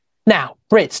Now,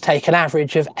 Brits take an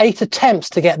average of 8 attempts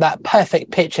to get that perfect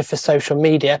picture for social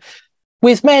media,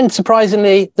 with men,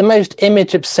 surprisingly, the most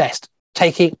image-obsessed,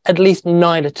 taking at least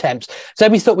 9 attempts. So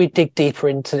we thought we'd dig deeper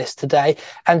into this today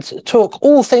and talk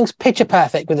all things picture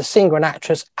perfect with the singer and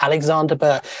actress Alexandra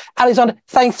Burke. Alexandra,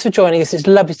 thanks for joining us. It's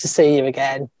lovely to see you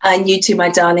again. And you too, my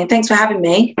darling. Thanks for having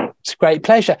me. It's a great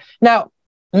pleasure. Now,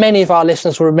 many of our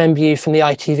listeners will remember you from the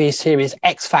ITV series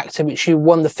X Factor, which you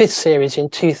won the 5th series in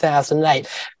 2008.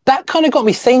 That kind of got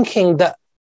me thinking that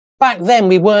back then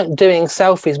we weren't doing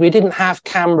selfies. We didn't have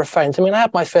camera phones. I mean, I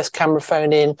had my first camera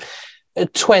phone in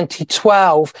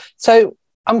 2012. So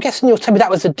I'm guessing you'll tell me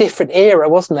that was a different era,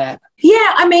 wasn't it?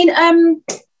 Yeah, I mean,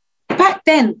 back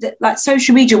then, like,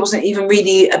 social media wasn't even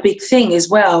really a big thing as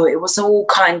well. It was all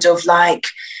kind of like,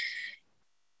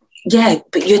 yeah,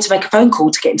 but you had to make a phone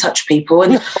call to get in touch with people,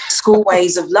 and school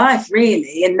ways of life,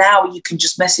 really. And now you can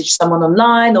just message someone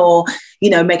online or,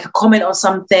 you know, make a comment on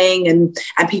something, and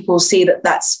people see that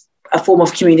that's a form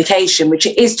of communication, which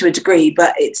it is to a degree,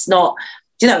 but it's not,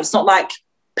 you know, it's not like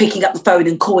picking up the phone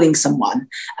and calling someone.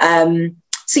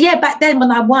 So yeah, back then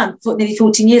when I won, nearly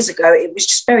 14 years ago, it was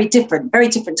just very different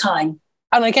time.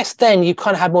 And I guess then you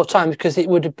kind of had more time because it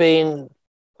would have been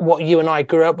what you and I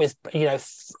grew up with, you know,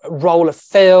 roll of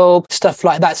film, stuff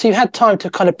like that. So you had time to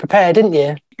kind of prepare, didn't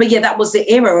you? But yeah, that was the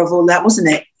era of all that, wasn't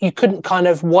it? You couldn't kind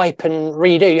of wipe and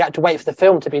redo. You had to wait for the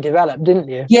film to be developed, didn't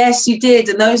you? Yes, you did.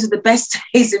 And those are the best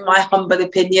days, in my humble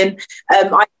opinion.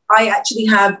 I actually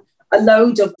have a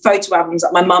load of photo albums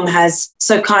that my mum has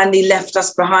so kindly left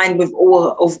us behind with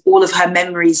all of her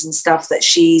memories and stuff that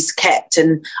she's kept.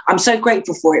 And I'm so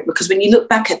grateful for it, because when you look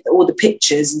back at all the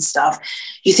pictures and stuff,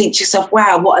 you think to yourself,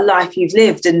 wow, what a life you've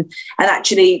lived. And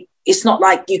actually, it's not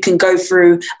like you can go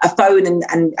through a phone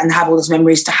and have all those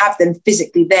memories. To have them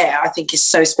physically there, I think is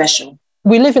so special.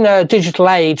 We live in a digital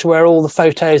age where all the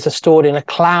photos are stored in a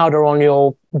cloud or on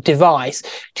your device.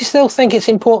 Do you still think it's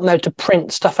important, though, to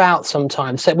print stuff out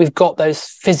sometimes so we've got those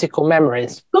physical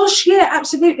memories? Gosh, yeah,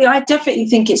 absolutely. I definitely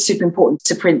think it's super important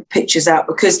to print pictures out,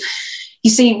 because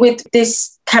you see, with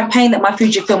this campaign that My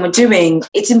Fujifilm are doing,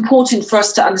 it's important for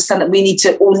us to understand that we need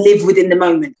to all live within the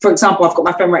moment. For example, I've got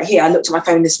my phone right here. I looked at my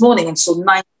phone this morning and saw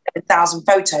 97,000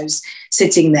 photos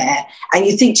sitting there. And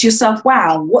you think to yourself,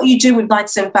 wow, what are you doing with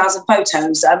 97,000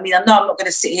 photos? I mean, I know I'm not going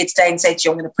to sit here today and say to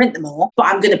you, I'm going to print them all, but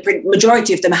I'm going to print,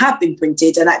 majority of them have been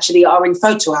printed and actually are in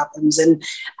photo albums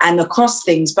and across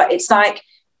things. But it's like,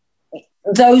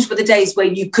 those were the days where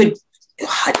you could,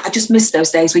 I just miss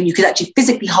those days when you could actually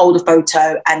physically hold a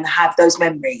photo and have those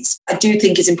memories. I do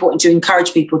think it's important to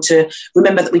encourage people to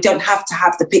remember that we don't have to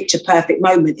have the picture perfect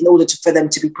moment in order for them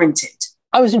to be printed.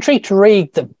 I was intrigued to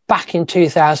read that back in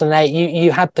 2008,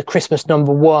 you had the Christmas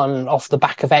 #1 off the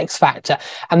back of X Factor,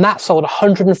 and that sold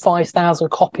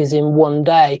 105,000 copies in one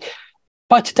day.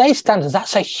 By today's standards,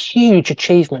 that's a huge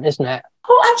achievement, isn't it?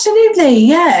 Oh, absolutely.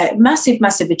 Yeah. Massive,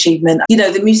 massive achievement. You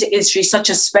know, the music industry is such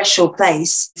a special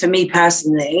place for me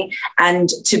personally. And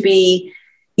to be,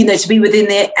 you know, to be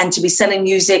within it and to be selling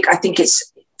music, I think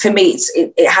it's, for me,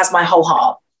 it has my whole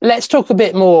heart. Let's talk a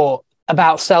bit more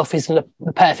about selfies and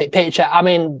the perfect picture. I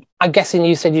mean, I'm guessing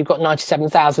you said you've got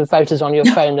 97,000 photos on your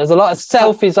phone. There's a lot of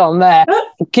selfies on there.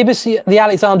 Give us the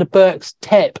Alexandra Burke's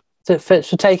tip for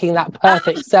taking that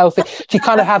perfect selfie. Do you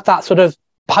kind of have that sort of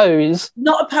pose?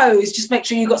 Not a pose, just make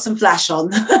sure you got some flash on.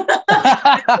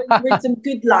 With some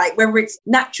good light, whether it's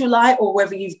natural light or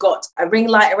whether you've got a ring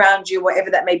light around you, whatever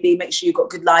that may be, make sure you've got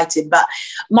good lighting. But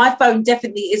my phone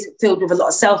definitely isn't filled with a lot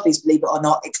of selfies, believe it or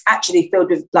not. It's actually filled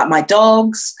with like my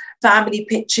dogs, family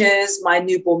pictures, my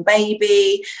newborn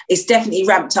baby. It's definitely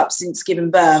ramped up since giving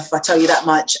birth, I tell you that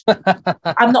much.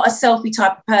 I'm not a selfie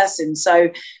type of person, so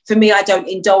for me, I don't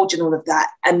indulge in all of that.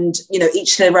 And you know,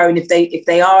 each to their own if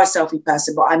they are a selfie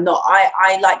person, but I'm not.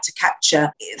 I like to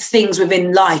capture things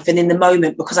within life and in the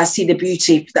moment, because I see the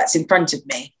beauty that's in front of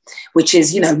me, which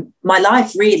is, you know, my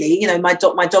life really. You know, my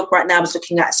dog right now is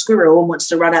looking at a squirrel and wants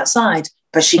to run outside,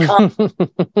 but she can't. And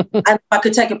if I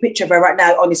could take a picture of her right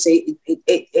now, honestly,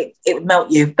 it would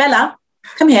melt you. Bella,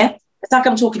 come here. It's like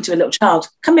I'm talking to a little child.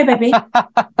 Come here, baby.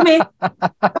 Come here.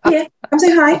 Come here. Come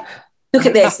say hi. Look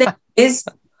at this. There it is.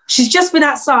 She's just been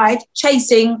outside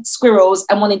chasing squirrels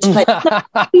and wanting to play. Come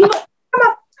on.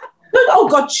 Look, oh,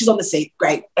 God, she's on the seat.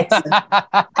 Great. Excellent.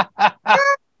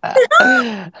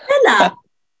 Bella.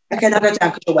 Okay, now go down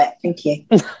because you're wet. Thank you.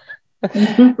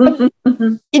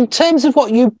 In terms of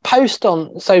what you post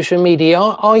on social media,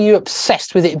 are you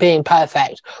obsessed with it being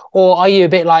perfect, or are you a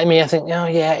bit like me? I think, oh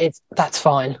yeah, that's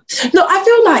fine. No, I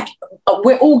feel like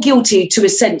we're all guilty to a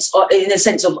sense, in a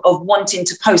sense of wanting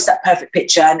to post that perfect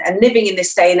picture, and living in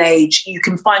this day and age, you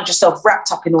can find yourself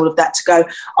wrapped up in all of that to go,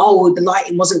 oh, the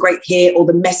lighting wasn't great here, or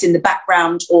the mess in the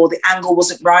background, or the angle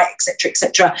wasn't right, etc.,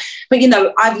 etc. But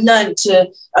I've learned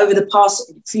to, over the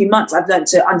past few months, I've learned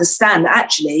to understand that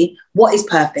actually what is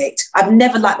perfect. I've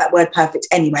never liked that word perfect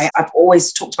anyway. I've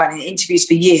always talked about it in interviews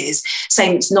for years,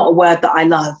 saying it's not a word that I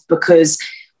love, because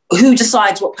who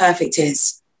decides what perfect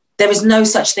is? There is no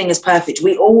such thing as perfect.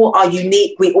 We all are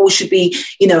unique. We all should be,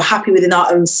 happy within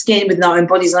our own skin, within our own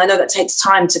bodies. And I know that takes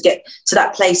time to get to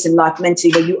that place in life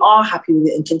mentally where you are happy with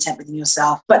it and content within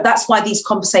yourself. But that's why these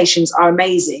conversations are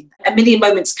amazing. A Million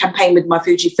Moments campaign with my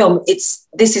Fujifilm,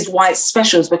 this is why it's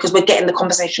special, is because we're getting the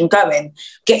conversation going,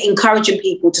 encouraging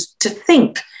people to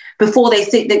think before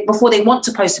they want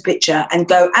to post a picture, and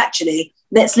go, actually,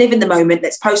 let's live in the moment.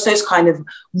 Let's post those kind of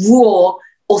raw,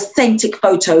 authentic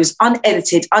photos,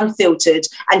 unedited, unfiltered,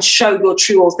 and show your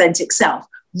true authentic self,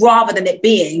 rather than it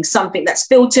being something that's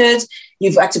filtered.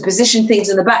 You've had to position things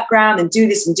in the background and do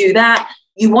this and do that.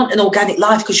 You want an organic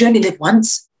life because you only live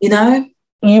once,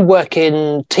 You work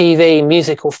in TV,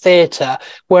 musical theatre,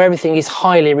 where everything is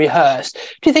highly rehearsed.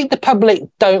 Do you think the public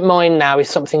don't mind now if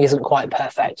something isn't quite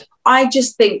perfect? I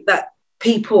just think that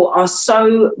people are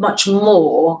so much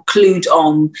more clued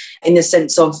on in the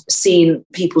sense of seeing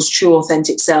people's true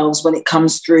authentic selves when it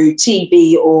comes through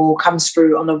TV or comes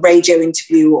through on a radio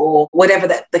interview or whatever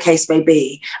that the case may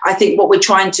be. I think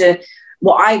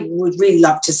what I would really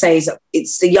love to say is that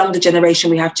it's the younger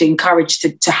generation we have to encourage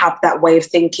to have that way of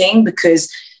thinking,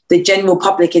 because the general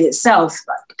public in itself,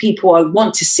 people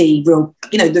want to see real,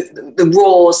 the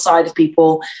raw side of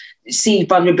people, see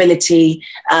vulnerability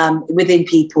within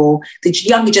people. The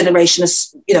younger generation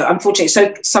is, unfortunately,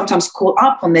 so sometimes caught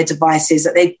up on their devices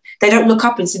that they don't look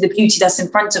up and see the beauty that's in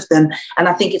front of them. And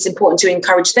I think it's important to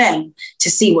encourage them to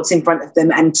see what's in front of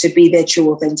them and to be their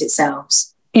true authentic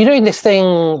selves. You're doing this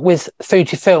thing with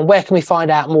Fujifilm. Where can we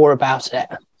find out more about it?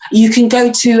 You can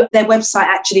go to their website,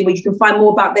 actually, where you can find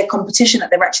more about their competition that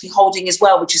they're actually holding as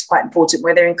well, which is quite important,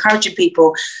 where they're encouraging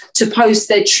people to post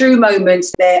their true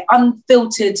moments, their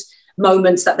unfiltered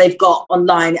moments that they've got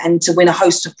online, and to win a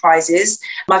host of prizes.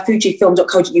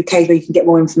 myfujifilm.co.uk, where you can get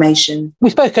more information.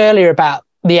 We spoke earlier about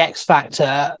The X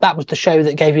Factor. That was the show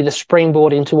that gave you the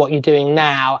springboard into what you're doing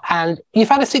now. And you've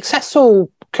had a successful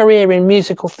career in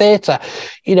musical theatre.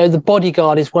 The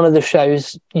Bodyguard is one of the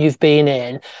shows you've been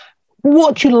in.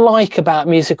 What do you like about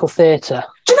musical theatre?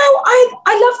 Do you know,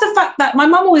 I love the fact that my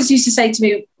mum always used to say to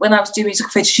me when I was doing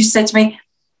musical theatre, she said to me,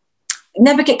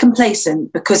 never get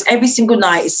complacent, because every single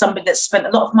night is somebody that's spent a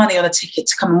lot of money on a ticket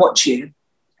to come and watch you.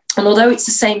 And although it's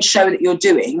the same show that you're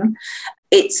doing,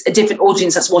 it's a different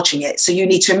audience that's watching it. So you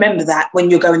need to remember that when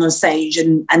you're going on stage,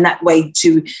 and that way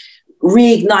to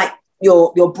reignite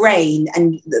your brain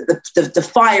and the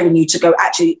fire in you to go,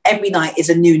 actually, every night is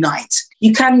a new night.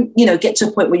 You can, get to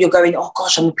a point where you're going, oh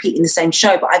gosh, I'm repeating the same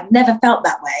show, but I've never felt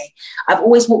that way. I've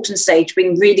always walked on stage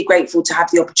being really grateful to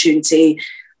have the opportunity.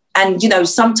 And,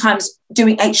 sometimes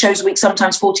doing 8 shows a week,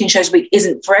 sometimes 14 shows a week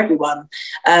isn't for everyone.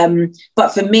 But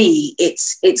for me,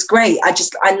 it's great.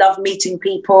 I love meeting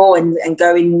people and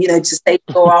going, to stage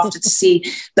door after to see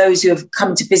those who have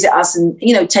come to visit us and,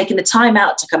 taking the time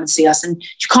out to come and see us. And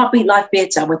you can't beat live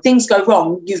theatre. When things go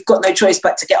wrong, you've got no choice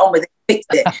but to get on with it, fix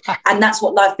it. And that's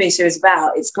what live theatre is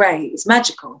about. It's great. It's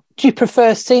magical. Do you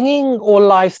prefer singing or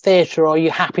live theatre, or are you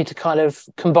happy to kind of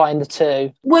combine the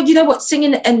two? Well, you know what?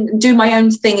 Singing and do my own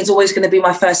thing is always going to be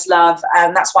my first love.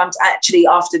 And that's why I'm actually,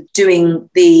 after doing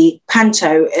the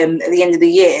Panto at the end of the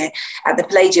year at the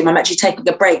Palladium, I'm actually taking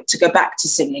a break to go back to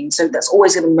singing. So that's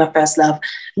always going to be my first love.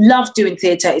 Love doing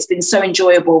theatre. It's been so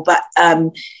enjoyable, but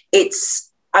I'm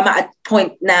at a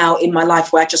point now in my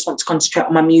life where I just want to concentrate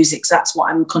on my music. So that's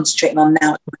what I'm concentrating on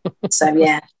now. So,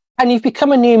 yeah. And you've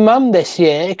become a new mum this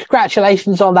year.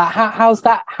 Congratulations on that. How's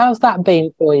that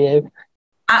been for you?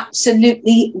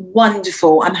 Absolutely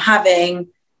wonderful. I'm having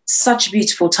such a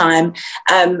beautiful time.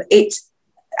 It,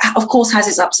 of course, has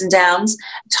its ups and downs.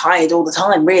 I'm tired all the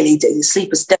time, really. The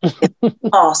sleep is definitely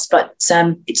fast, but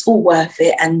it's all worth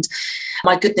it. And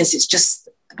my goodness, it's just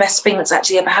the best thing that's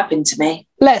actually ever happened to me.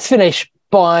 Let's finish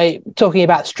by talking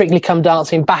about Strictly Come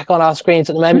Dancing back on our screens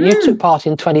at the moment. You took part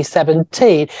in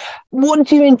 2017. What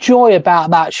do you enjoy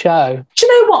about that show? Do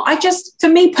you know what? For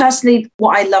me personally,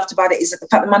 what I loved about it is the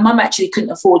fact that my mum actually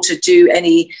couldn't afford to do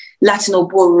any Latin or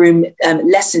ballroom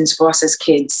lessons for us as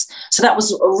kids. So that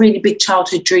was a really big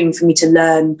childhood dream for me to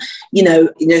learn, in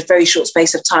a very short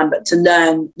space of time, but to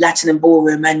learn Latin and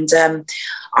ballroom. And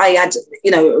I had,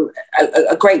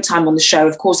 a great time on the show.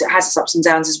 Of course, it has its ups and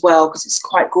downs as well because it's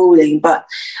quite grueling, but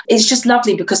it's just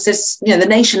lovely because the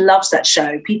nation loves that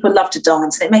show. People love to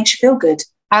dance and it makes you feel good.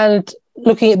 And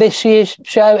looking at this year's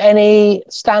show, any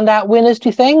standout winners, do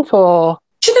you think? Or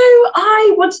do you know,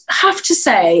 I would have to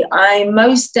say I'm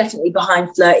most definitely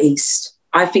behind Fleur East.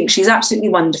 I think she's absolutely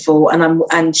wonderful,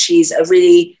 and she's a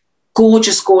really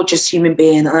gorgeous, gorgeous human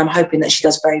being, and I'm hoping that she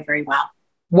does very, very well.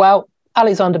 Well,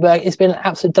 Alexandra Berg, it's been an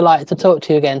absolute delight to talk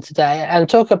to you again today and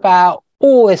talk about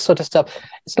all this sort of stuff.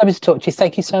 It's lovely to talk to you.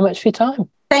 Thank you so much for your time.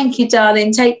 Thank you,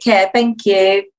 darling. Take care. Thank you.